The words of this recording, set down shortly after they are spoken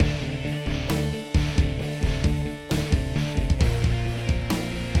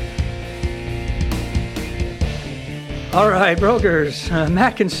All right, Roguers,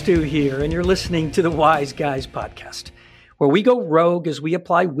 Mac and Stu here, and you're listening to the Wise Guys podcast, where we go rogue as we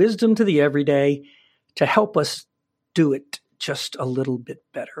apply wisdom to the everyday to help us do it just a little bit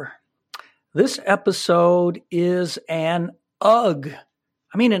better. This episode is an UGG.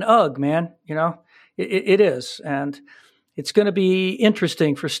 I mean, an UGG, man. You know, it is. And it's going to be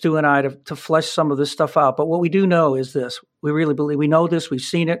interesting for Stu and I to flesh some of this stuff out. But what we do know is this. We really believe, we know this, we've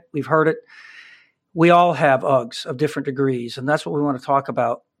seen it, we've heard it. We all have UGGs of different degrees, and that's what we want to talk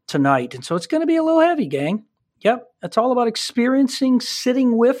about tonight. And so it's going to be a little heavy, gang. Yep, it's all about experiencing,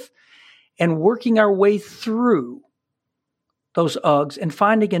 sitting with, and working our way through those UGGs and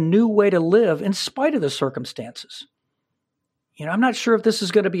finding a new way to live in spite of the circumstances. You know, I'm not sure if this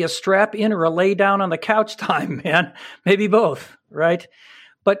is going to be a strap in or a lay down on the couch time, man. Maybe both, right?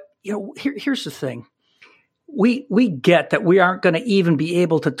 But, you know, here's the thing. We get that we aren't going to even be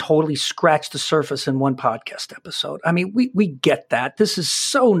able to totally scratch the surface in one podcast episode. I mean, we get that. This is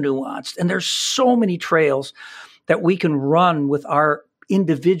so nuanced, and there's so many trails that we can run with our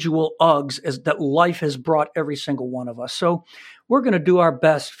individual UGGs as that life has brought every single one of us. So we're going to do our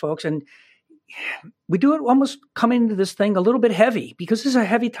best, folks. And we do it almost coming into this thing a little bit heavy because this is a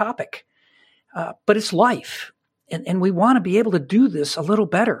heavy topic, but it's life. And we want to be able to do this a little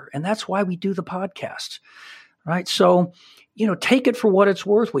better. And that's why we do the podcast. Right. So, you know, take it for what it's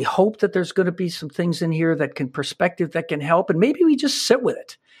worth. We hope that there's going to be some things in here that can perspective that can help. And maybe we just sit with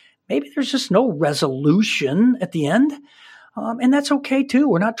it. Maybe there's just no resolution at the end. And that's okay, too.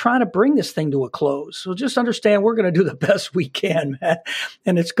 We're not trying to bring this thing to a close. So just understand we're going to do the best we can, man.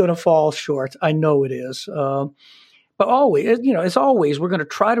 And it's going to fall short. I know it is. But always, you know, as always, we're going to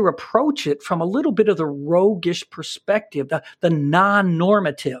try to approach it from a little bit of the roguish perspective, the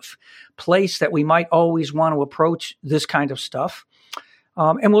non-normative place that we might always want to approach this kind of stuff.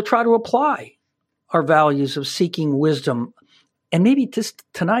 And we'll try to apply our values of seeking wisdom. And maybe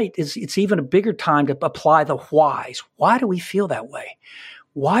tonight it's even a bigger time to apply the whys. Why do we feel that way?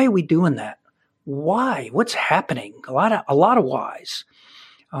 Why are we doing that? Why? What's happening? A lot of whys.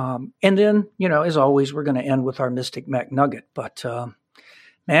 And then, you know, as always, we're going to end with our MYSTIC MACNUGGET. But,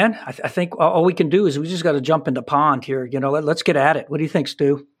 man, I think all we can do is we just got to jump in the pond here. You know, let's get at it. What do you think,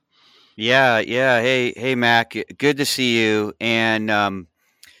 Stu? Yeah. Hey, Mac, good to see you. And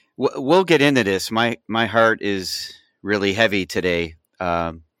we'll get into this. My heart is really heavy today.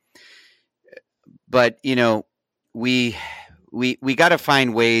 But, you know, we got to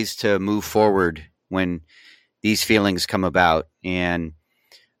find ways to move forward when these feelings come about. And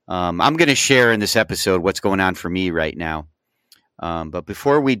I'm going to share in this episode what's going on for me right now. But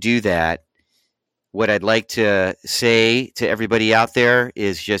before we do that, what I'd like to say to everybody out there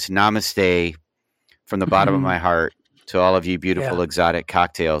is just namaste from the bottom of my heart to all of you beautiful exotic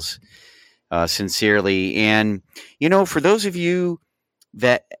cocktails, sincerely. And, you know, for those of you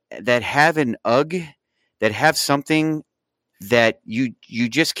that have an UGG, that have something that you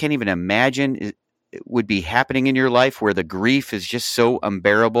just can't even imagine would be happening in your life where the grief is just so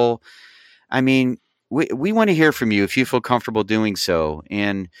unbearable. I mean, we want to hear from you if you feel comfortable doing so.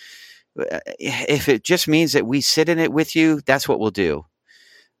 And if it just means that we sit in it with you, that's what we'll do.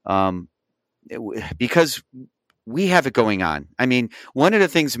 Because we have it going on. I mean, one of the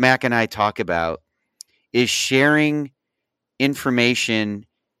things Mac and I talk about is sharing information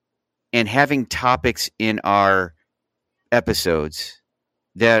and having topics in our episodes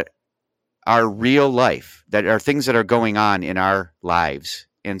that are real life, that are things that are going on in our lives.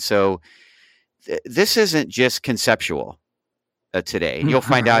 And so this isn't just conceptual today. And you'll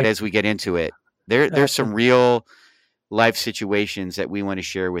find out as we get into it. There's some real life situations that we want to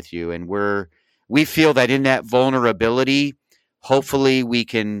share with you. And we feel that in that vulnerability, hopefully we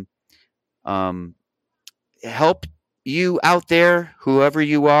can help you out there, whoever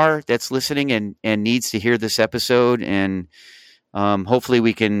you are that's listening and needs to hear this episode. And hopefully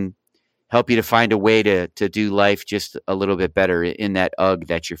we can help you to find a way to do life just a little bit better in that UGG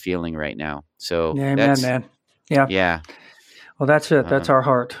that you're feeling right now. So amen, man. Yeah. Well, that's it. That's our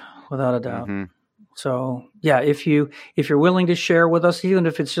heart, without a doubt. Mm-hmm. So yeah, if you're willing to share with us, even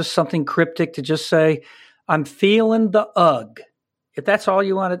if it's just something cryptic, to just say, I'm feeling the UGG. If that's all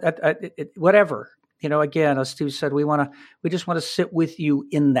you want, whatever, you know, again, as Stu said, we just want to sit with you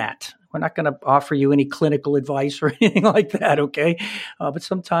in that. We're not going to offer you any clinical advice or anything like that, okay? But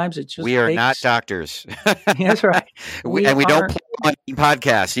sometimes it just we are takes, not doctors. That's right. We don't play on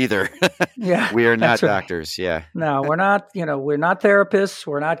podcasts either. Yeah, we are not that's right. doctors. Yeah. No, we're not, we're not therapists.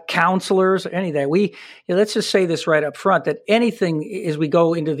 We're not counselors, any of that. Let's just say this right up front, that anything as we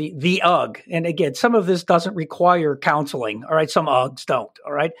go into the UG, and again, some of this doesn't require counseling. All right. Some UGs don't.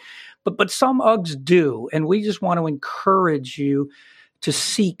 All right. But some UGs do. And we just want to encourage you to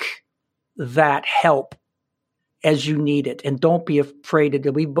seek that help as you need it. And don't be afraid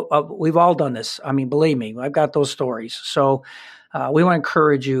to we've all done this. I mean, believe me, I've got those stories. So we want to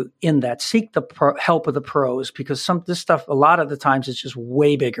encourage you in that. Seek the help of the pros, because this stuff, a lot of the times, it's just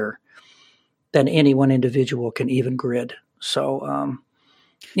way bigger than any one individual can even grid. So,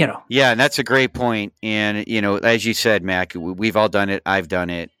 Yeah, and that's a great point. And, as you said, Mac, we've all done it. I've done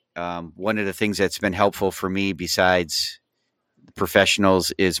it. One of the things that's been helpful for me besides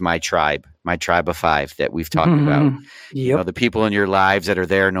professionals is my tribe of 5 that we've talked about. Yep. The people in your lives that are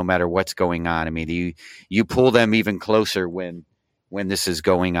there no matter what's going on. I mean, you pull them even closer when this is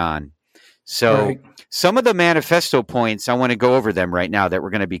going on. So Some of the manifesto points, I want to go over them right now that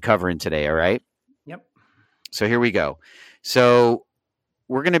we're going to be covering today. All right. Yep. So here we go. So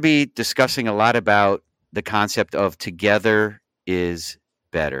we're going to be discussing a lot about the concept of together is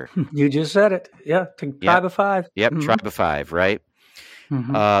better. You just said it. Yeah. Tribe of 5. Yep. Mm-hmm. Tribe of 5. Right.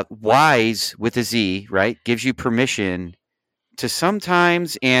 Mm-hmm. Wize with a Z, right, gives you permission to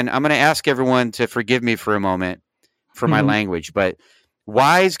sometimes, and I'm going to ask everyone to forgive me for a moment for my language, but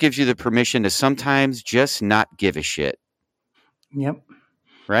Wize gives you the permission to sometimes just not give a shit. Yep.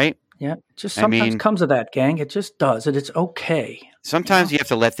 Right? Yeah. Just sometimes comes of that, gang. It just does. And it's okay. Sometimes you have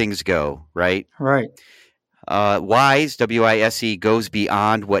to let things go, right? Right. Wize, W-I-S-E, goes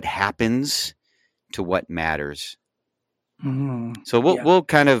beyond what happens to what matters. Mm-hmm. So we'll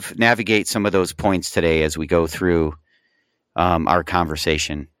kind of navigate some of those points today as we go through our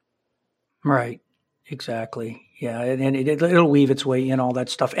conversation. Right. Exactly. Yeah. And it'll weave its way in, all that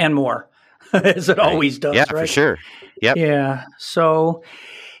stuff and more, as it always does. Yeah, right? For sure. Yep. Yeah. So,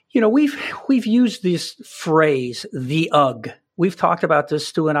 we've used this phrase, the UG. We've talked about this,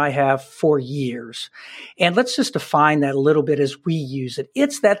 Stu and I have, for years. And let's just define that a little bit as we use it.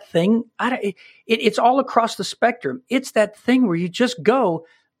 It's that thing. It's all across the spectrum. It's that thing where you just go,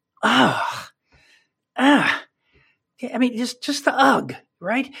 I mean, just the UG,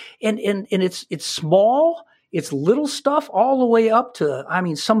 right? And it's small. It's little stuff all the way up to,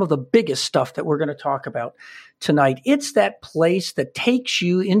 some of the biggest stuff that we're going to talk about tonight. It's that place that takes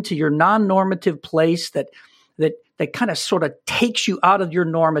you into your non-normative place that kind of sort of takes you out of your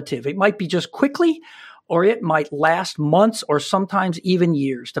normative. It might be just quickly, or it might last months or sometimes even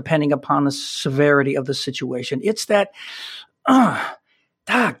years, depending upon the severity of the situation. It's that,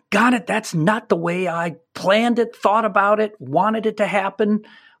 doggone it, that's not the way I planned it, thought about it, wanted it to happen,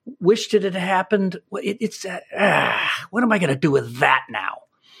 wished it had happened. It's that, what am I going to do with that now?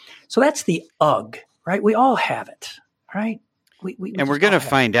 So that's the UG, right? We all have it, right? And we're going to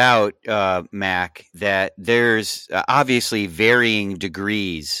find out, Mac, that there's obviously varying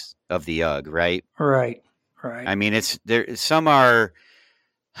degrees of the UG, right? Right. I mean, some are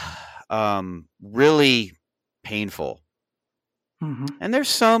really painful. Mm-hmm. And there's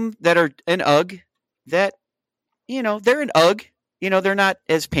some that are an UG that, they're an UG. They're not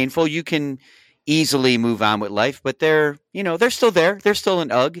as painful. You can easily move on with life, but they're still there. They're still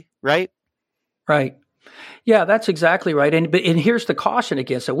an UG, right? Right. Yeah, that's exactly right. And here's the caution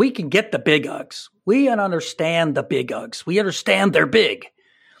again. So we can get the big UGs. We understand the big UGs. We understand they're big.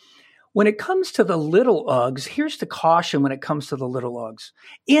 When it comes to the little UGs, here's the caution when it comes to the little UGs.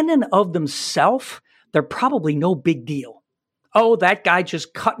 In and of themselves, they're probably no big deal. Oh, that guy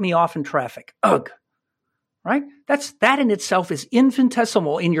just cut me off in traffic. UG. Right? That in itself is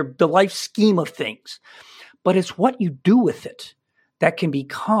infinitesimal in the life scheme of things. But it's what you do with it that can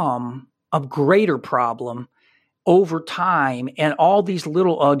become a greater problem over time, and all these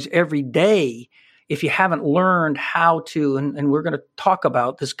little UGs every day, if you haven't learned how to, and we're going to talk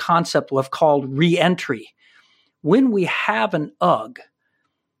about this concept we've called reentry. When we have an UG,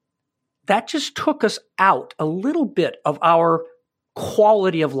 that just took us out a little bit of our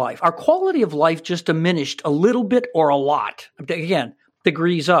quality of life. Our quality of life just diminished a little bit or a lot. Again,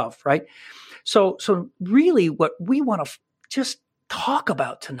 degrees of, right? So really what we want to just talk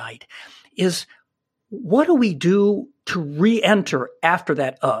about tonight is, what do we do to re-enter after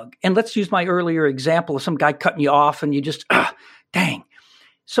that UG? And let's use my earlier example of some guy cutting you off and you just, dang.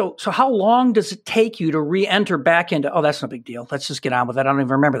 So how long does it take you to re-enter back into, oh, that's no big deal. Let's just get on with it. I don't even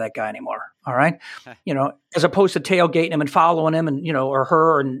remember that guy anymore. All right. As opposed to tailgating him and following him and, or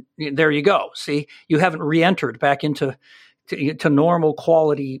her, and there you go. See, you haven't re-entered back into normal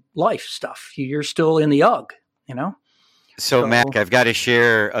quality life stuff. You're still in the UG, So Mac, I've got to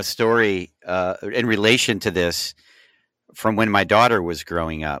share a story in relation to this from when my daughter was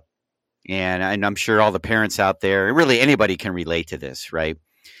growing up. And I'm sure all the parents out there, really anybody can relate to this, right?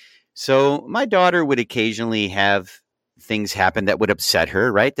 So my daughter would occasionally have things happen that would upset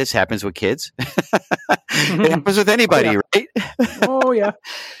her, right? This happens with kids. It happens with anybody, right? Oh, yeah.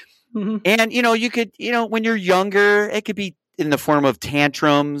 Mm-hmm. And, you could, when you're younger, it could be in the form of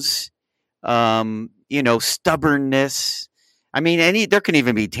tantrums, stubbornness. I mean, there can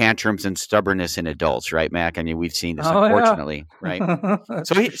even be tantrums and stubbornness in adults, right, Mac? I mean, we've seen this, unfortunately, right?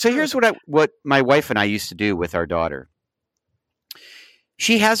 So here's what my wife and I used to do with our daughter.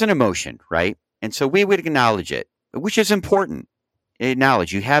 She has an emotion, right? And so we would acknowledge it, which is important.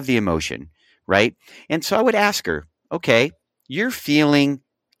 Acknowledge you have the emotion, right? And so I would ask her, okay, you're feeling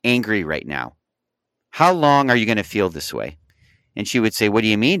angry right now. How long are you going to feel this way? And she would say, what do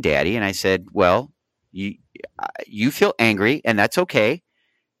you mean, Daddy? And I said, well, you feel angry, and that's okay.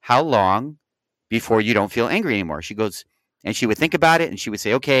 How long before you don't feel angry anymore? She goes, and she would think about it, and she would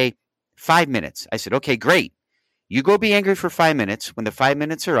say, okay, 5 minutes. I said, okay, great. You go be angry for 5 minutes. When the 5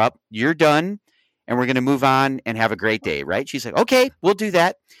 minutes are up, you're done, and we're going to move on and have a great day, right? She's like, okay, we'll do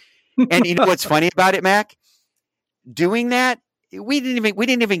that. And you know what's funny about it, Mac? Doing that, we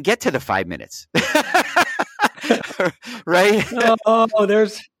didn't even get to the 5 minutes. Right? Oh,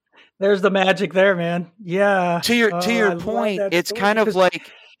 there's the magic there, man. Yeah. To your point, it's kind of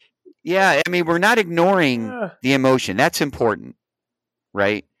like, yeah, I mean, we're not ignoring the emotion. That's important,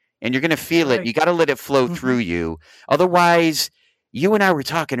 right? And you're going to feel it. You got to let it flow through you. Otherwise, you and I were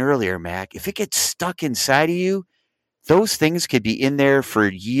talking earlier, Mac, if it gets stuck inside of you, those things could be in there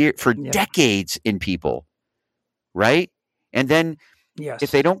for decades in people, right? And then if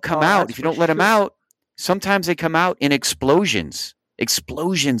they don't come out, if you don't let them out, sometimes they come out in explosions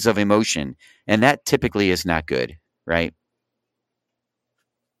of emotion. And that typically is not good, right?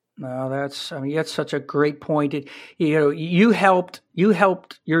 No, that's such a great point. You helped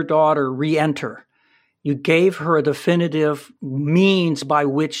your daughter re-enter. You gave her a definitive means by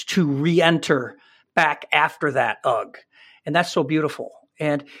which to re-enter back after that UG. And that's so beautiful.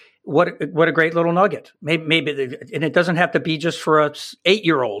 And what a great little nugget. Maybe and it doesn't have to be just for a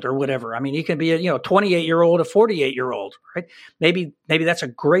 8-year-old or whatever. I mean, you can be a 28-year-old, a 48-year-old, right? Maybe that's a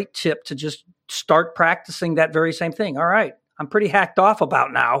great tip to just start practicing that very same thing. All right, I'm pretty hacked off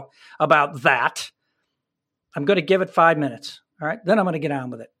about that. I'm going to give it 5 minutes. All right, then I'm going to get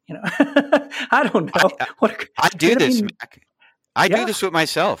on with it. I don't know. I do this, Mac. I do this with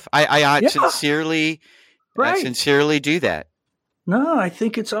myself. I sincerely do that. No, I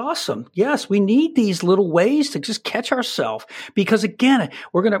think it's awesome. Yes, we need these little ways to just catch ourselves because, again,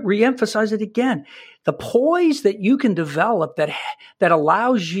 we're going to reemphasize it again. The poise that you can develop that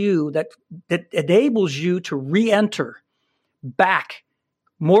allows you, that enables you to re-enter back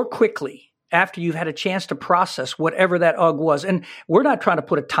more quickly after you've had a chance to process whatever that UG was. And we're not trying to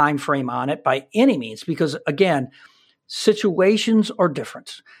put a time frame on it by any means because, again, situations are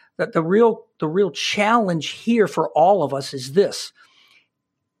different. That the real challenge here for all of us is this.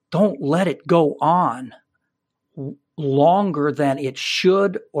 Don't let it go on longer than it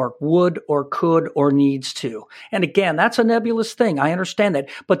should or would or could or needs to. And again, that's a nebulous thing. I understand that.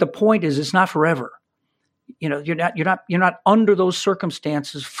 But the point is it's not forever. You're not under those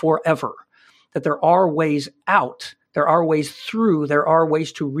circumstances forever. That there are ways out, there are ways through, there are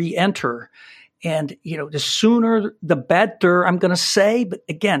ways to re-enter. And, the sooner, the better, I'm going to say. But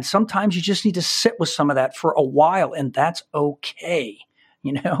again, sometimes you just need to sit with some of that for a while, and that's okay,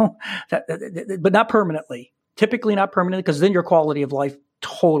 but not permanently. Typically not permanently, because then your quality of life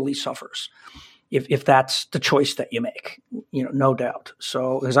totally suffers if that's the choice that you make, no doubt.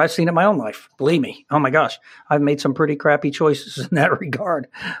 So, because I've seen it in my own life, believe me. Oh, my gosh, I've made some pretty crappy choices in that regard,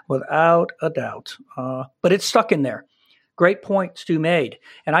 without a doubt. But it's stuck in there. Great point Stu made.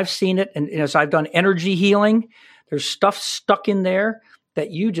 And I've seen it. And as I've done energy healing, there's stuff stuck in there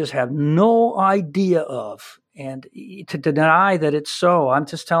that you just have no idea of. And to deny that it's so, I'm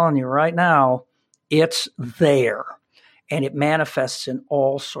just telling you right now, it's there. And it manifests in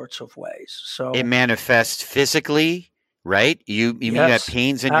all sorts of ways. So it manifests physically, right? You have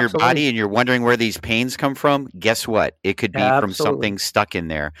pains in your body and you're wondering where these pains come from. Guess what? It could be from something stuck in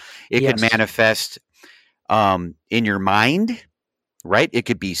there. It could manifest in your mind, right? It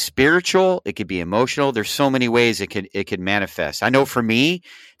could be spiritual. It could be emotional. There's so many ways it could manifest. I know for me,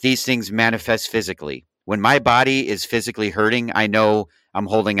 these things manifest physically. When my body is physically hurting, I know I'm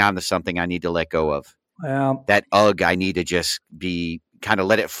holding on to something I need to let go of. Well, that I need to just be kind of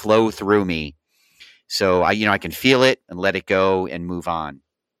let it flow through me. So I can feel it and let it go and move on.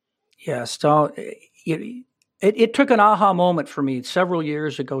 yes. So it took an aha moment for me several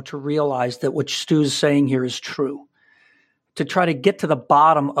years ago to realize that what Stu's saying here is true. To try to get to the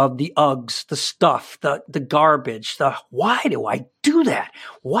bottom of the ugs, the stuff, the garbage, why do I do that?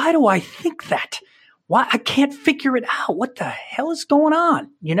 Why do I think that? Why I can't figure it out. What the hell is going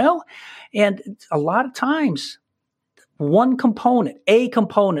on? And a lot of times a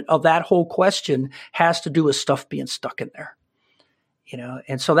component of that whole question has to do with stuff being stuck in there.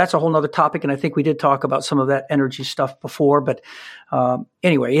 And so that's a whole nother topic. And I think we did talk about some of that energy stuff before, but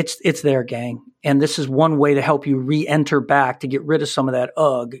anyway, it's there, gang. And this is one way to help you re-enter back to get rid of some of that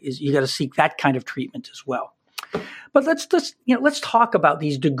is you got to seek that kind of treatment as well. But let's talk about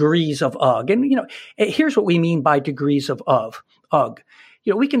these degrees of And, here's what we mean by degrees of UG.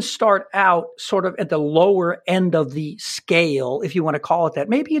 We can start out sort of at the lower end of the scale, if you want to call it that.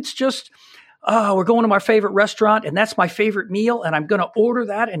 Maybe it's just, we're going to my favorite restaurant and that's my favorite meal and I'm going to order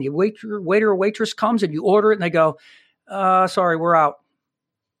that. And your waiter or waitress comes and you order it and they go, sorry, we're out.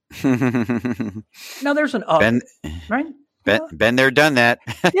 Now there's an UG, right? Been there, done that.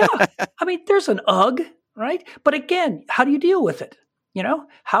 Yeah. I mean, there's an UG, right? But again, how do you deal with it?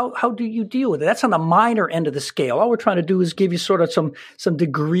 How do you deal with it? That's on the minor end of the scale. All we're trying to do is give you sort of some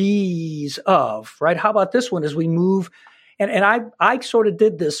degrees of, right? How about this one as we move? And I sort of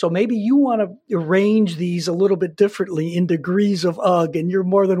did this. So maybe you want to arrange these a little bit differently in degrees of UG, and you're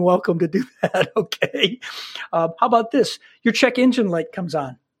more than welcome to do that. Okay. How about this? Your check engine light comes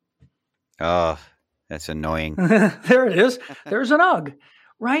on. Oh, that's annoying. There it is. There's an UG,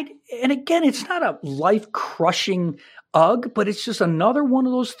 right? And again, it's not a life-crushing UG, but it's just another one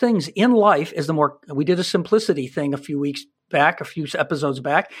of those things in life. We did a simplicity thing a few episodes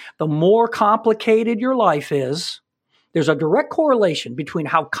back. The more complicated your life is, there's a direct correlation between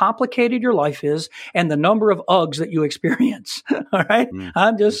how complicated your life is and the number of UGs that you experience. All right. Mm-hmm.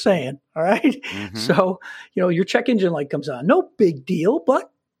 I'm just saying. All right. Mm-hmm. So, your check engine light comes on. No big deal,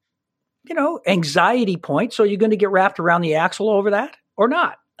 but, anxiety point. So you're going to get wrapped around the axle over that or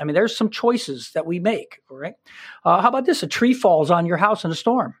not? I mean, there's some choices that we make. All right. How about this? A tree falls on your house in a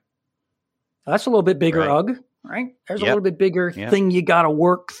storm. That's a little bit bigger UG, right? There's a little bit bigger thing you got to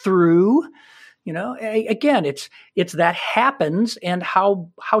work through. Again, it's that happens, and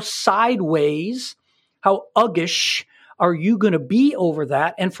how sideways, how uggish are you going to be over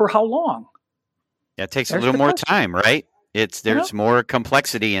that, and for how long? That takes a little more time, right? There's more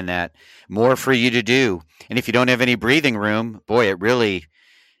complexity in that, more for you to do, and if you don't have any breathing room, boy, it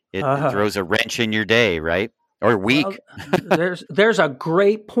throws a wrench in your day, right? Or week. Well, there's a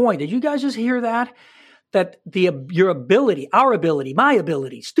great point. Did you guys just hear that? That your ability, our ability, my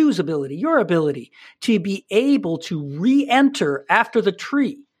ability, Stu's ability, your ability to be able to re-enter after the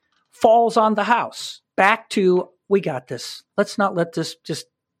tree falls on the house back to, we got this. Let's not let this just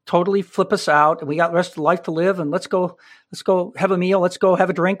totally flip us out. And we got the rest of life to live. And let's go have a meal. Let's go have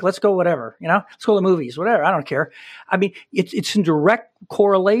a drink. Let's go whatever, let's go to the movies, whatever. I don't care. I mean, it's in direct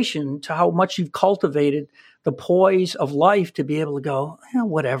correlation to how much you've cultivated the poise of life to be able to go,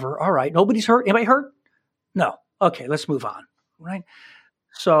 whatever. All right. Nobody's hurt. Anybody hurt? No. Okay, let's move on. Right.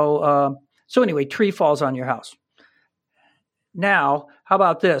 So anyway, tree falls on your house. Now, how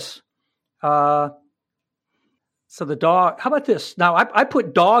about this? So the dog. How about this? Now, I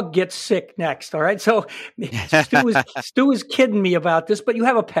put dog gets sick next. All right. So Stu was kidding me about this, but you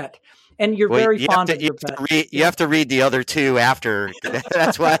have a pet, and you're very fond of your pet. You have to read the other two after.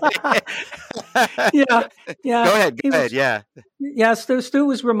 That's why. Yeah. Go ahead. Yeah. Yeah. Stu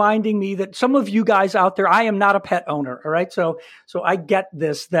was reminding me that some of you guys out there, I am not a pet owner. All right. So I get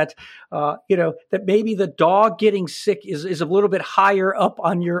this, that maybe the dog getting sick is a little bit higher up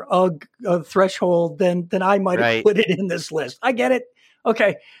on your UG threshold than I might have put it in this list. I get it.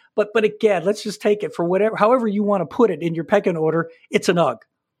 Okay. But again, let's just take it for however you want to put it in your pecking order. It's an UG.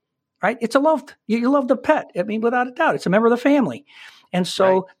 Right? It's you love the pet. I mean, without a doubt, it's a member of the family. And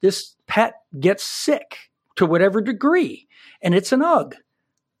so this pet gets sick to whatever degree, and it's an UG,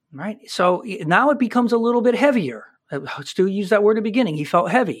 right? So now it becomes a little bit heavier. Stu used that word at the beginning. He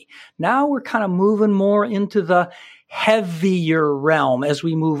felt heavy. Now we're kind of moving more into the heavier realm as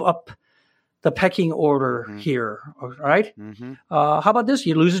we move up the pecking order here, all right? Mm-hmm. How about this?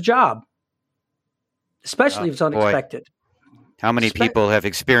 You lose a job, especially if it's unexpected. Boy. How many people have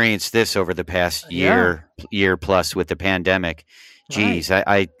experienced this over the past year plus with the pandemic? geez,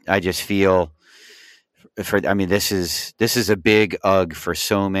 I just feel this is a big ugh for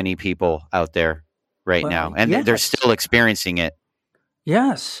so many people out there right now, and they're Yes. still experiencing it.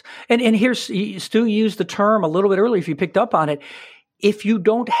 Yes. And here's, Stu used the term a little bit earlier, if you picked up on it. If you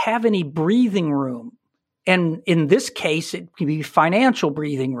don't have any breathing room, and in this case, it can be financial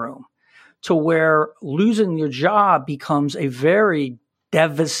breathing room, to where losing your job becomes a very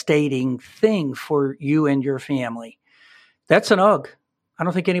devastating thing for you and your family. That's an ugh. I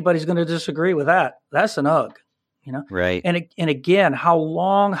don't think anybody's going to disagree with that. That's an ugh. Right. And again,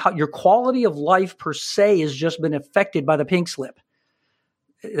 how your quality of life per se has just been affected by the pink slip.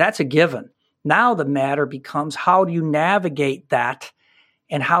 That's a given. Now the matter becomes, how do you navigate that,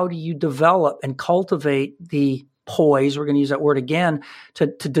 and how do you develop and cultivate the poise, we're going to use that word again, to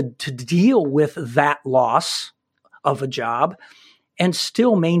deal with that loss of a job and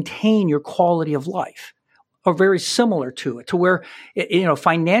still maintain your quality of life, or very similar to it, to where,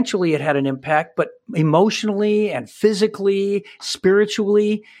 financially it had an impact, but emotionally and physically,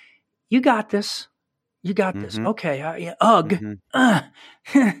 spiritually, you got this. You got this. Okay. Ugh.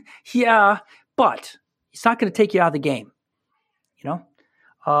 Yeah. But it's not going to take you out of the game.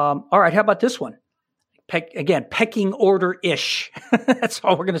 All right. How about this one? Pecking order-ish. That's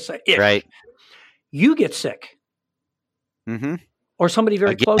all we're going to say. Ish. Right. You get sick. Or somebody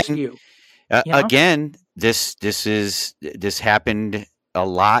very close to you. Again, this happened a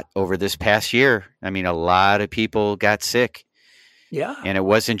lot over this past year. I mean, a lot of people got sick. Yeah. And it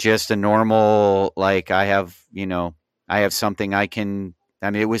wasn't just a normal, like, I have something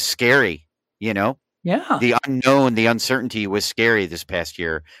it was scary, Yeah. The unknown, the uncertainty was scary this past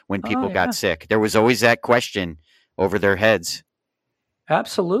year when people got sick. There was always that question over their heads.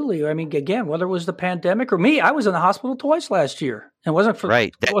 Absolutely. I mean, again, whether it was the pandemic or me, I was in the hospital twice last year. It wasn't for the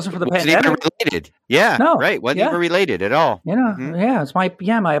pandemic. Wasn't even related. Yeah. No. Right. Wasn't even related at all. Yeah, it's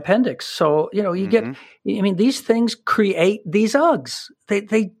my appendix. So, you get, these things create these uggs.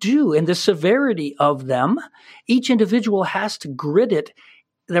 They do. And the severity of them, each individual has to grit it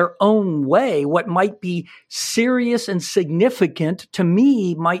their own way. What might be serious and significant to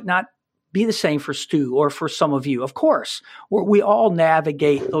me might not be the same for Stu or for some of you. Of course, we all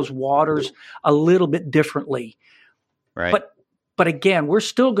navigate those waters a little bit differently. Right. But again, we're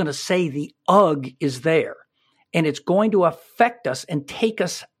still going to say the ugh is there, and it's going to affect us and take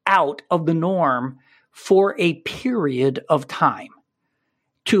us out of the norm for a period of time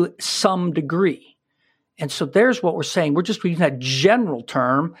to some degree. And so there's what we're saying. We're just using that general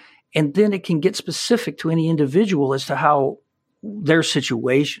term, and then it can get specific to any individual as to how their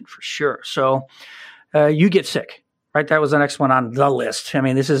situation, for sure. So you get sick, right? That was the next one on the list. I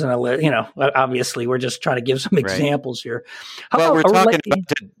mean, this isn't a list, obviously we're just trying to give some examples here. We're talking about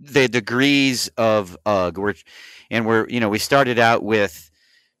the degrees of ugh. We started out with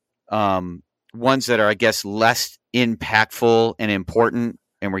ones that are, I guess, less impactful and important,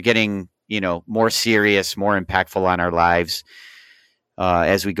 and we're getting, more serious, more impactful on our lives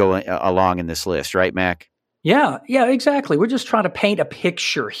as we go along in this list, right, Mac? Yeah, exactly. We're just trying to paint a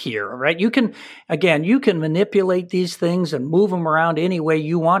picture here, right? You can manipulate these things and move them around any way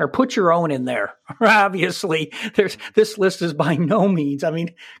you want, or put your own in there. Obviously, this list is by no means,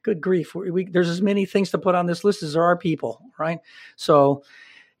 good grief. There's as many things to put on this list as there are people, right? So,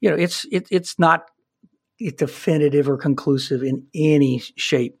 it's not definitive or conclusive in any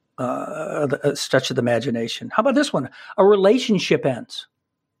shape, a stretch of the imagination. How about this one? A relationship ends.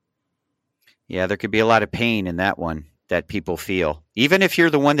 Yeah, there could be a lot of pain in that one that people feel. Even if you're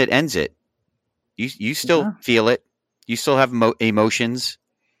the one that ends it, you still feel it. You still have emotions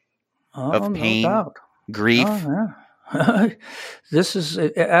of pain, no grief. This is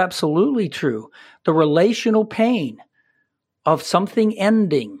absolutely true. The relational pain of something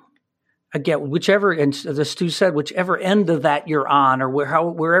ending. Again, whichever, and as Stu said, whichever end of that you're on, or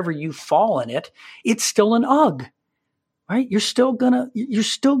wherever you fall in it, it's still an ugh. Right? You're still gonna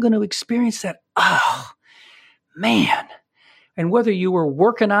experience that. Oh, man. And whether you were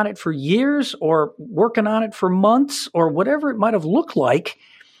working on it for years or working on it for months or whatever it might have looked like,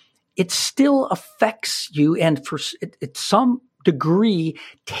 it still affects you, and at some degree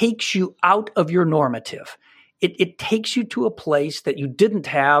takes you out of your normative. It takes you to a place that you didn't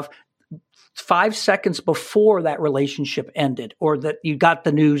have 5 seconds before that relationship ended, or that you got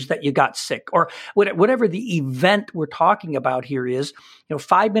the news that you got sick, or whatever the event we're talking about here is.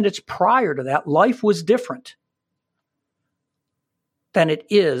 5 minutes prior to that, life was different than it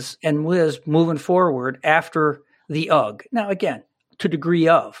is and was moving forward after the ugh. Now, again, to degree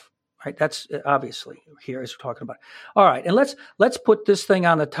of, right? That's obviously here as we're talking about. All right, and let's put this thing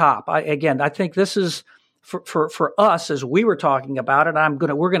on the top. I think this is for us, as we were talking about it,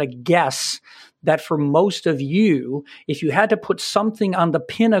 we're gonna guess that for most of you, if you had to put something on the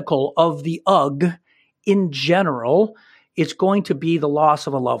pinnacle of the UG in general, it's going to be the loss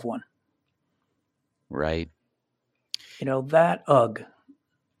of a loved one. Right. That UG.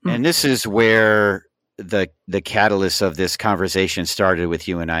 And this is where the catalyst of this conversation started with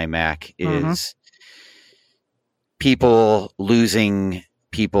you and I, Mac, is people losing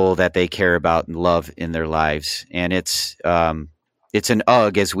people that they care about and love in their lives. And it's an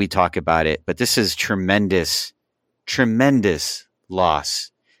UG as we talk about it, but this is tremendous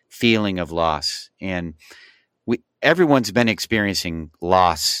loss, feeling of loss. And everyone's been experiencing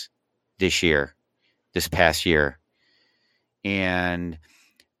loss this past year. And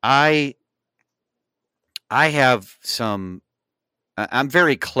I have I'm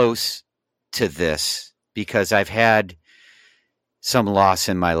very close to this because I've had some loss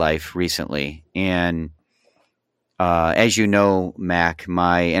in my life recently. And as you know, Mac,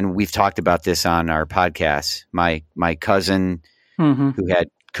 and we've talked about this on our podcast, my cousin who had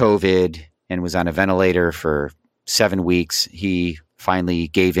COVID and was on a ventilator for 7 weeks, he finally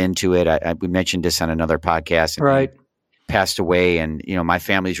gave into it. We mentioned this on another podcast. And right. Passed away, and my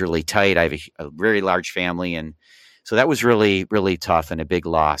family's really tight. I have a very large family, and so that was really, really tough and a big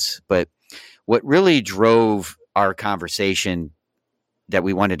loss. But what really drove our conversation that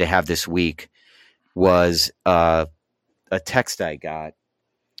we wanted to have this week was a text I got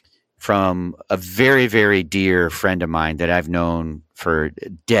from a very, very dear friend of mine that I've known for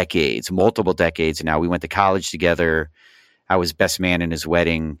decades, multiple decades now. We went to college together. I was best man in his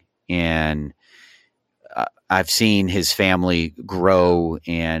wedding, and I've seen his family grow,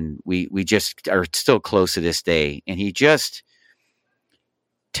 and we just are still close to this day. And he just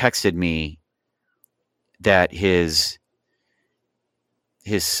texted me that his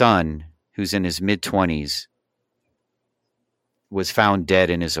son, who's in his mid-20s, was found dead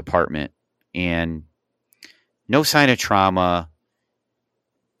in his apartment, and no sign of trauma,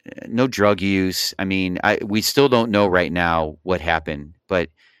 no drug use. I mean, we still don't know right now what happened, but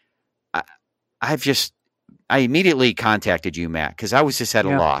I immediately contacted you, Matt, because I was just at a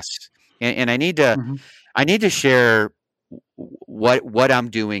loss, and I need to share what I'm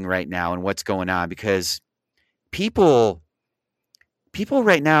doing right now and what's going on, because people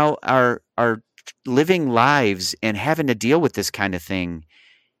right now are living lives and having to deal with this kind of thing,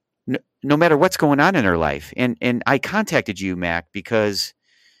 no matter what's going on in their life. And I contacted you, Mac, because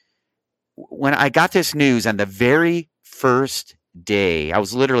when I got this news on the very first day, I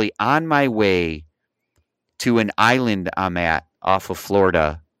was literally on my way to an island I'm at off of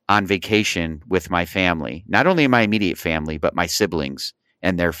Florida on vacation with my family, not only my immediate family, but my siblings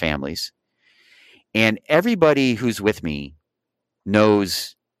and their families. And everybody who's with me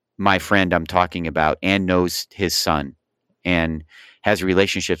knows my friend I'm talking about and knows his son and has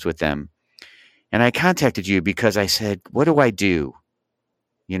relationships with them. And I contacted you because I said, what do I do?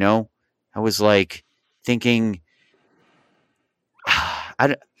 I was like thinking,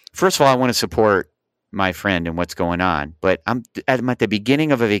 first of all, I want to support my friend and what's going on, but I'm at the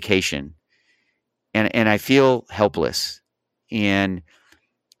beginning of a vacation, and I feel helpless, and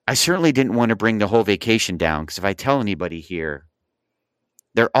I certainly didn't want to bring the whole vacation down, because if I tell anybody here,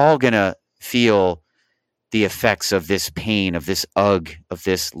 they're all gonna feel the effects of this pain, of this UG, of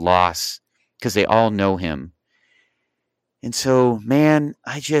this loss, because they all know him. And so, man,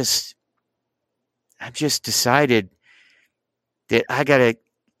 I've just decided that I gotta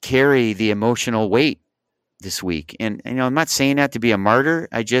carry the emotional weight this week. And I'm not saying that to be a martyr.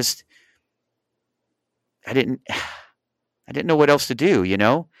 I didn't know what else to do,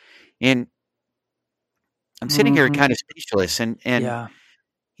 and I'm sitting here kind of speechless, and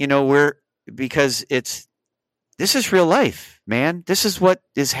because this is real life, man. This is what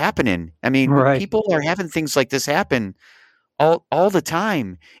is happening. I mean, people are having things like this happen all the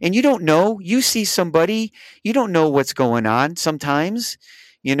time, and you don't know. You see somebody, you don't know what's going on sometimes,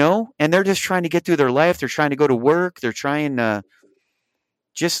 and they're just trying to get through their life. They're trying to go to work. They're trying to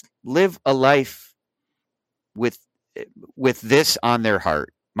just live a life with this on their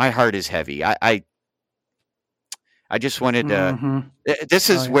heart. My heart is heavy. I just wanted to. This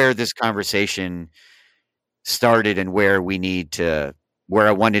is where this conversation started, and where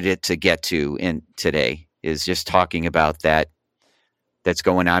I wanted it to get to in today is just talking about that's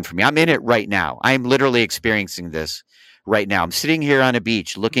going on for me. I'm in it right now. I'm literally experiencing this right now. I'm sitting here on a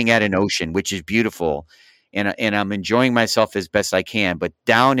beach looking at an ocean, which is beautiful, and I'm enjoying myself as best I can. But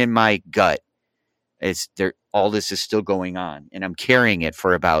down in my gut, all this is still going on, and I'm carrying it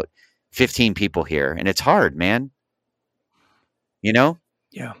for about 15 people here, and it's hard, man. Yeah.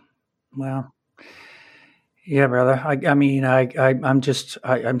 Well, Yeah, brother.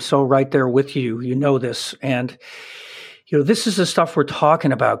 I'm so right there with you. You know this, and this is the stuff we're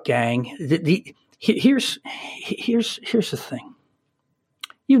talking about, gang. Here's the thing.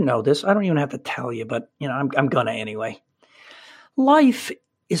 You know this. I don't even have to tell you, but I'm gonna anyway. Life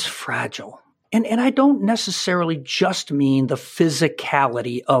is fragile. And I don't necessarily just mean the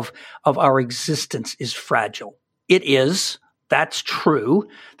physicality of our existence is fragile. It is. That's true.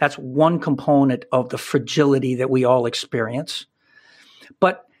 That's one component of the fragility that we all experience.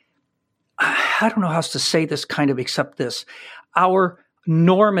 But I don't know how else to say this kind of except this. Our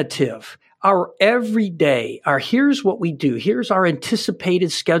normative, our everyday, here's what we do. Here's our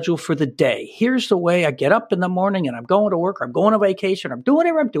anticipated schedule for the day. Here's the way I get up in the morning and I'm going to work, or I'm going on vacation, or I'm doing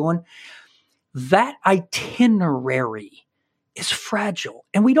whatever I'm doing. That itinerary is fragile.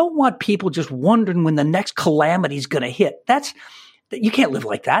 And we don't want people just wondering when the next calamity is going to hit. You can't live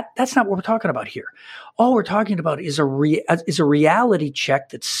like that. That's not what we're talking about here. All we're talking about is a reality check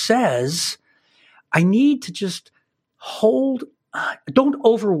that says, I need to just don't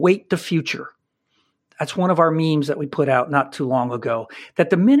overweight the future. That's one of our memes that we put out not too long ago, that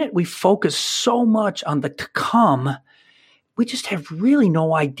the minute we focus so much on the to come, we just have really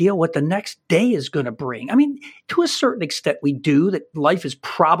no idea what the next day is going to bring. I mean, to a certain extent we do, that life is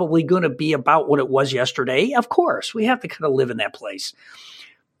probably going to be about what it was yesterday. Of course, we have to kind of live in that place.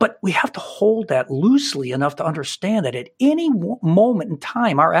 But we have to hold that loosely enough to understand that at any moment in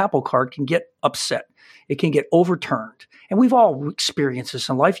time, our apple cart can get upset. It can get overturned. And we've all experienced this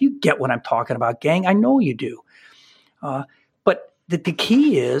in life. You get what I'm talking about, gang. I know you do. But the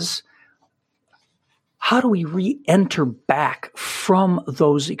key is, how do we re-enter back from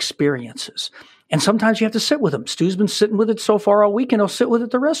those experiences? And sometimes you have to sit with them. Stu's been sitting with it so far all week, and he'll sit with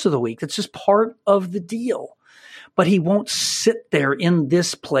it the rest of the week. That's just part of the deal. But he won't sit there in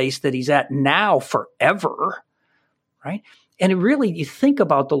this place that he's at now forever, right? And really, you think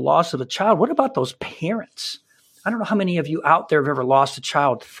about the loss of a child. What about those parents? I don't know how many of you out there have ever lost a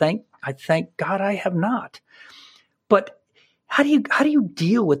child. I thank God I have not. But how do you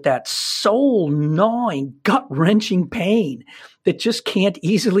deal with that soul-gnawing, gut-wrenching pain that just can't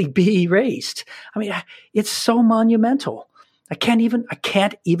easily be erased? I mean, it's so monumental. I can't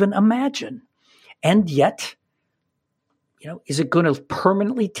even imagine. And yet, is it going to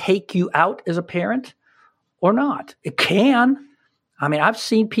permanently take you out as a parent or not? It can. I mean, I've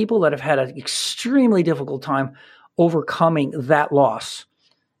seen people that have had an extremely difficult time overcoming that loss.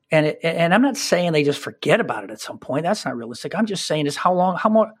 And I'm not saying they just forget about it at some point. That's not realistic. I'm just saying is how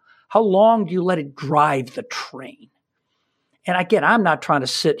long do you let it drive the train? And again, I'm not trying to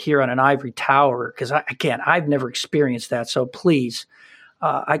sit here on an ivory tower because I've never experienced that. So please,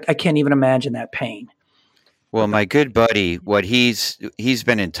 I can't even imagine that pain. Well, my good buddy, he's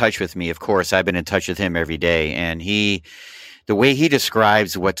been in touch with me. Of course, I've been in touch with him every day, and the way he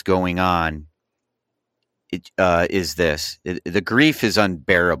describes what's going on, is this: the grief is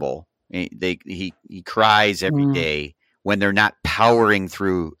unbearable. He cries every day when they're not powering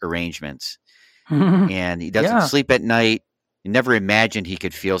through arrangements, and he doesn't sleep at night. He never imagined he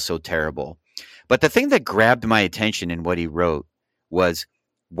could feel so terrible. But the thing that grabbed my attention in what he wrote was,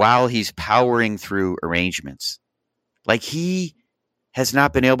 while he's powering through arrangements, like he has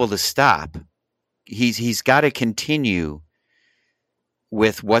not been able to stop. He's got to continue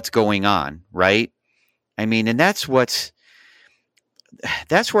with what's going on, right? I mean, and that's where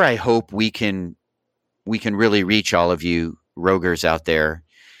I hope we can really reach all of you roguers out there,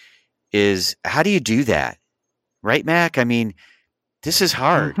 is how do you do that? Right, Mac? I mean, this is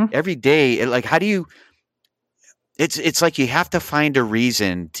hard every day. Like, how do you, it's like you have to find a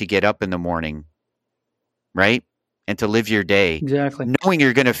reason to get up in the morning, right? And to live your day. Exactly. Knowing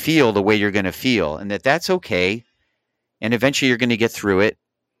you're going to feel the way you're going to feel, and that's okay. And eventually you're going to get through it.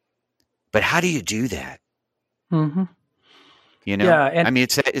 But how do you do that? Mm-hmm. Yeah, I mean,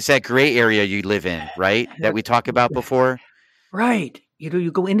 it's that gray area you live in, right? That we talked about before. Right.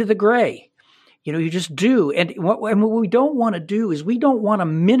 You go into the gray. You just do. And what we don't want to do is we don't want to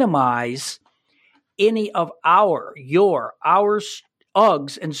minimize any of our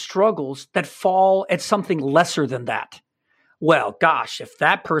ughs and struggles that fall at something lesser than that. Well, gosh, if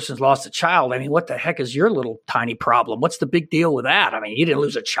that person's lost a child, I mean, what the heck is your little tiny problem? What's the big deal with that? I mean, you didn't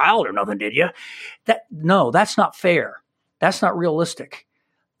lose a child or nothing, did you? No, that's not fair. That's not realistic.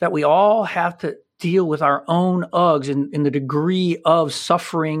 That we all have to deal with our own ughs in the degree of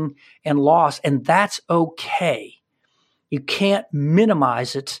suffering and loss, and that's okay. You can't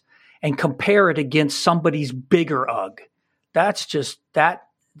minimize it and compare it against somebody's bigger ugh.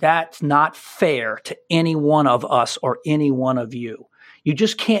 That's not fair to any one of us or any one of you. You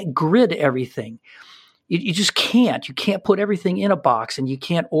just can't grid everything. You just can't. You can't put everything in a box and you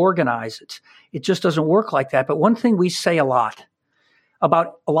can't organize it. It just doesn't work like that. But one thing we say a lot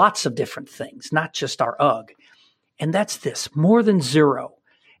about lots of different things, not just our UGG, and that's this: more than zero.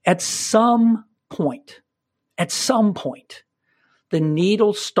 At some point, the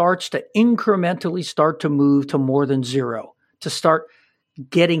needle starts to incrementally start to move to more than zero, to start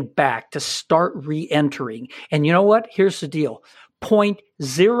getting back, to start re-entering. And you know what? Here's the deal.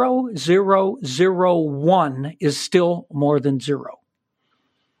 0.0001 is still more than zero.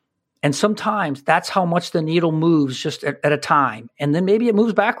 And sometimes that's how much the needle moves just at a time. And then maybe it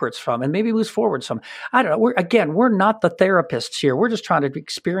moves backwards from, and maybe it moves forward some. I don't know. We're not the therapists here. We're just trying to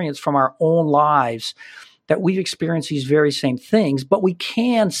experience from our own lives that we've experienced these very same things, but we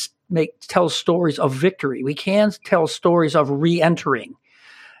can tell stories of victory. We can tell stories of re-entering,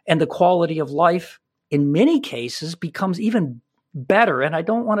 and the quality of life in many cases becomes even better. And I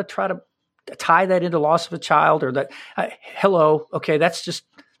don't want to try to tie that into loss of a child or that, hello, okay, that's just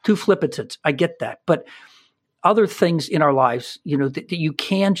too flippant. I get that. But other things in our lives, that you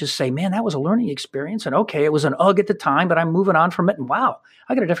can just say, man, that was a learning experience. And okay, it was an UGG at the time, but I'm moving on from it. And wow,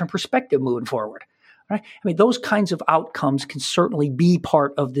 I got a different perspective moving forward. Right? I mean, those kinds of outcomes can certainly be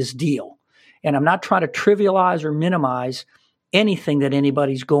part of this deal. And I'm not trying to trivialize or minimize anything that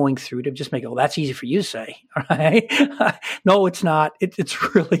anybody's going through to just make it, well, that's easy for you to say. Right? No, it's not.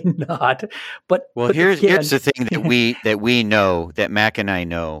 It's really not. But here's the thing that we know, that Mac and I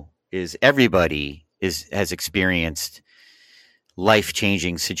know, is everybody has experienced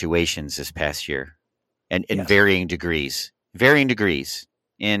life-changing situations this past year, and in varying degrees.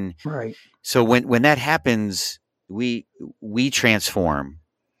 And right. So when that happens, we transform.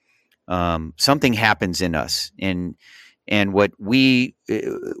 Something happens in us, and what we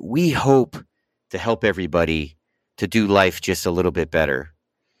hope to help everybody to do life just a little bit better.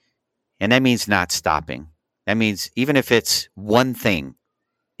 And that means not stopping. That means even if it's one thing,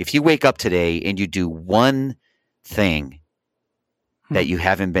 if you wake up today and you do one thing that you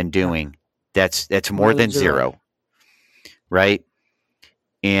haven't been doing, that's more than zero. Right?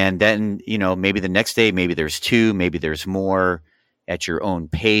 And then, maybe the next day, maybe there's two, maybe there's more at your own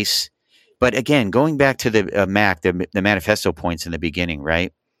pace. But again, going back to the the manifesto points in the beginning,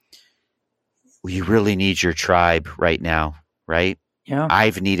 right? You really need your tribe right now, right? Yeah.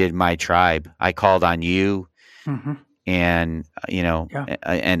 I've needed my tribe. I called on you and,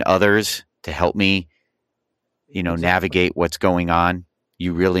 and others to help me, navigate what's going on.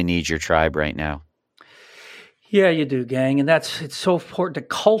 You really need your tribe right now. Yeah, you do, gang. And it's so important to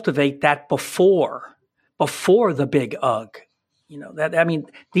cultivate that before the big UGG.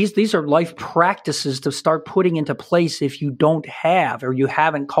 These are life practices to start putting into place if you don't have, or you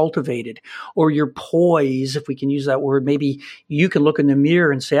haven't cultivated, or your poise, if we can use that word. Maybe you can look in the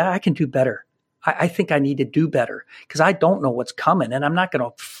mirror and say, I can do better. I think I need to do better because I don't know what's coming, and I'm not going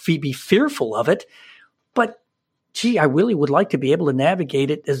to be fearful of it. But gee, I really would like to be able to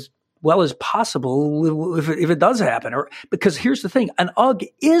navigate it as well as possible if it does happen. Or because here's the thing, an UGG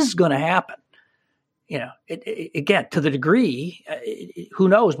is going to happen. Again, to the degree, who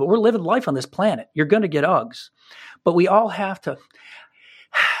knows, but we're living life on this planet. You're going to get UGGs, but we all have to.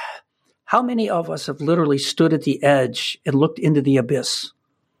 How many of us have literally stood at the edge and looked into the abyss?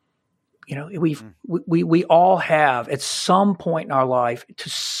 We all have at some point in our life, to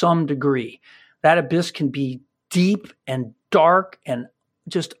some degree. That abyss can be deep and dark and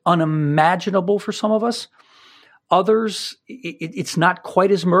just unimaginable for some of us. Others, it's not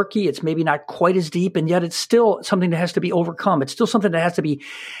quite as murky. It's maybe not quite as deep, and yet it's still something that has to be overcome. It's still something that has to be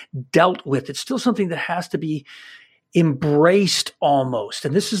dealt with. It's still something that has to be embraced almost.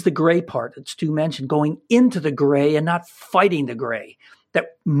 And this is the gray part that Stu mentioned, going into the gray and not fighting the gray.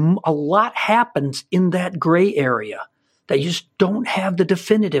 That a lot happens in that gray area that you just don't have the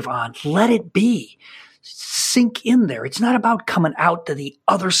definitive on. Let it be. Sink in there. It's not about coming out to the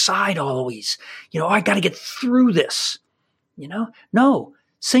other side always. I got to get through this. No,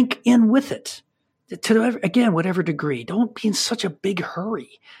 sink in with it. Again, whatever degree. Don't be in such a big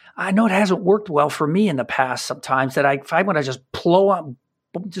hurry. I know it hasn't worked well for me in the past sometimes, that I find when I just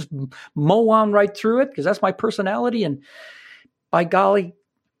mow on right through it, because that's my personality. And by golly,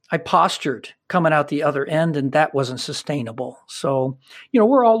 I postured coming out the other end, and that wasn't sustainable. So,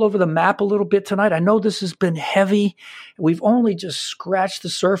 we're all over the map a little bit tonight. I know this has been heavy. We've only just scratched the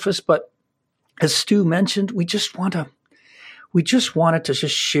surface, but as Stu mentioned, we just wanted to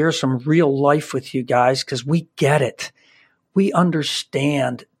just share some real life with you guys, because we get it. We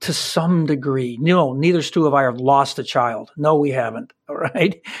understand to some degree. No, neither Stu have I have lost a child. No, we haven't. All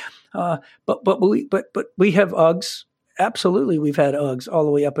right. But we have UGGs. Absolutely, we've had UGGs all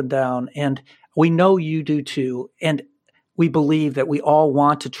the way up and down. And We know you do too. And we believe that we all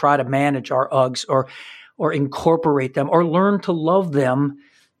want to try to manage our UGs or incorporate them or learn to love them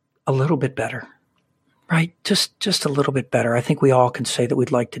a little bit better, right? Just a little bit better. I think we all can say that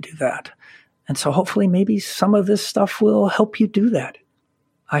we'd like to do that. And so hopefully maybe some of this stuff will help you do that.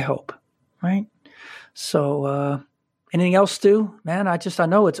 I hope, right? So, anything else, Stu? Man, I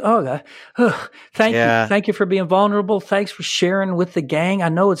know it's, thank you. Thank you for being vulnerable. Thanks for sharing with the gang. I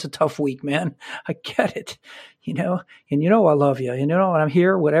know it's a tough week, man. I get it, and I love you, I'm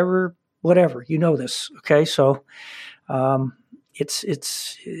here, whatever, you know this. Okay. So, it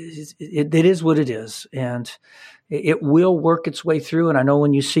is what it is. And it will work its way through. And I know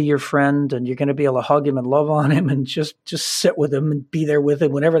when you see your friend and you're going to be able to hug him and love on him and just sit with him and be there with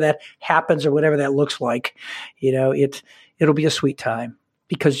him, whenever that happens or whatever that looks like, it'll be a sweet time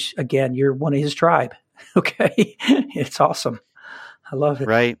because again, you're one of his tribe. Okay. It's awesome. I love it.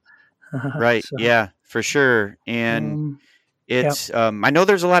 Right. Right. So, yeah, for sure. And I know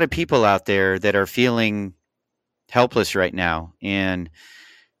there's a lot of people out there that are feeling helpless right now. And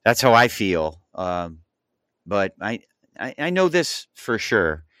that's how I feel. But I know this for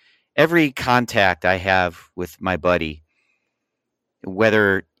sure. Every contact I have with my buddy,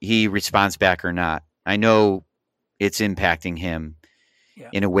 whether he responds back or not, I know it's impacting him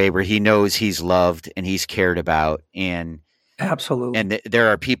in a way where he knows he's loved and he's cared about. And absolutely. And there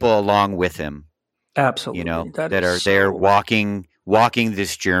are people along with him. Absolutely. That are there walking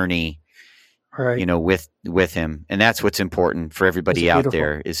this journey, right. With him. And that's what's important for everybody out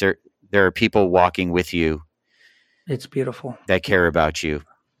there is there are people walking with you. It's beautiful. That care about you.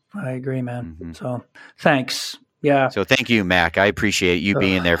 I agree, man. Mm-hmm. So thanks. Yeah. So thank you, Mac. I appreciate you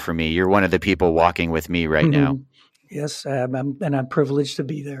being there for me. You're one of the people walking with me right now. Yes. I'm privileged to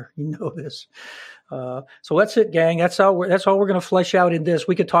be there. You know this. So that's it, gang. That's all we're going to flesh out in this.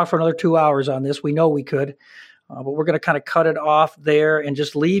 We could talk for another 2 hours on this. We know we could, but we're going to kind of cut it off there and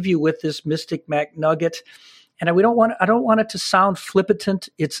just leave you with this Mystic MacNugget. And I don't want it to sound flippant.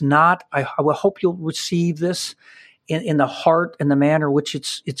 It's not. I will hope you'll receive this in the heart and the manner which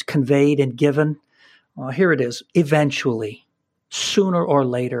it's conveyed and given. Here it is. Eventually, sooner or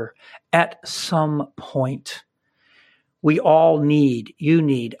later, at some point, we all need, you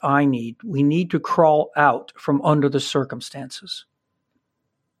need, I need, we need to crawl out from under the circumstances.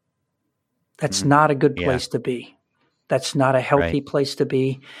 That's not a good place to be. That's not a healthy place to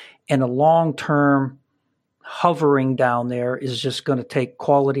be. And a long-term hovering down there is just going to take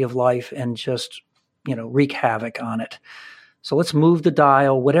quality of life and just, wreak havoc on it. So let's move the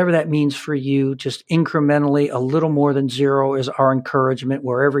dial, whatever that means for you, just incrementally, a little more than zero is our encouragement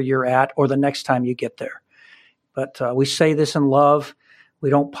wherever you're at or the next time you get there. But we say this in love.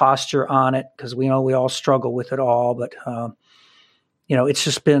 We don't posture on it because we know we all struggle with it all. But, it's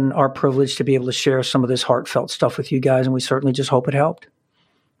just been our privilege to be able to share some of this heartfelt stuff with you guys. And we certainly just hope it helped.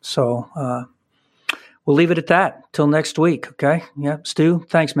 So we'll leave it at that till next week. Okay. Yeah. Stu,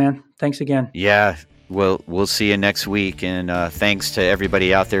 thanks, man. Thanks again. Yeah. We'll see you next week. And thanks to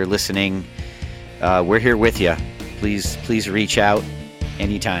everybody out there listening. We're here with you. Please reach out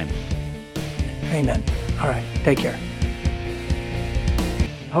anytime. Amen. All right. Take care.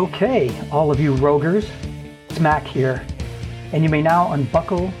 Okay, all of you roguers, it's Mac here, and you may now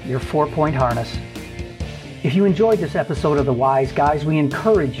unbuckle your 4-point harness. If you enjoyed this episode of The Wize Guys, we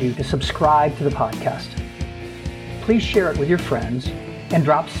encourage you to subscribe to the podcast. Please share it with your friends and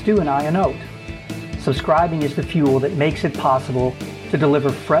drop Stu and I a note. Subscribing is the fuel that makes it possible to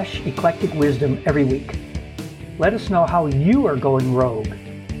deliver fresh, eclectic wisdom every week. Let us know how you are going rogue,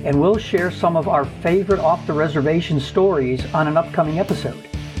 and we'll share some of our favorite off-the-reservation stories on an upcoming episode.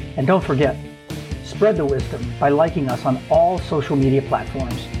 And don't forget, spread the wisdom by liking us on all social media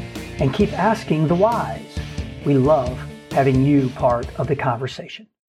platforms. And keep asking the whys. We love having you part of the conversation.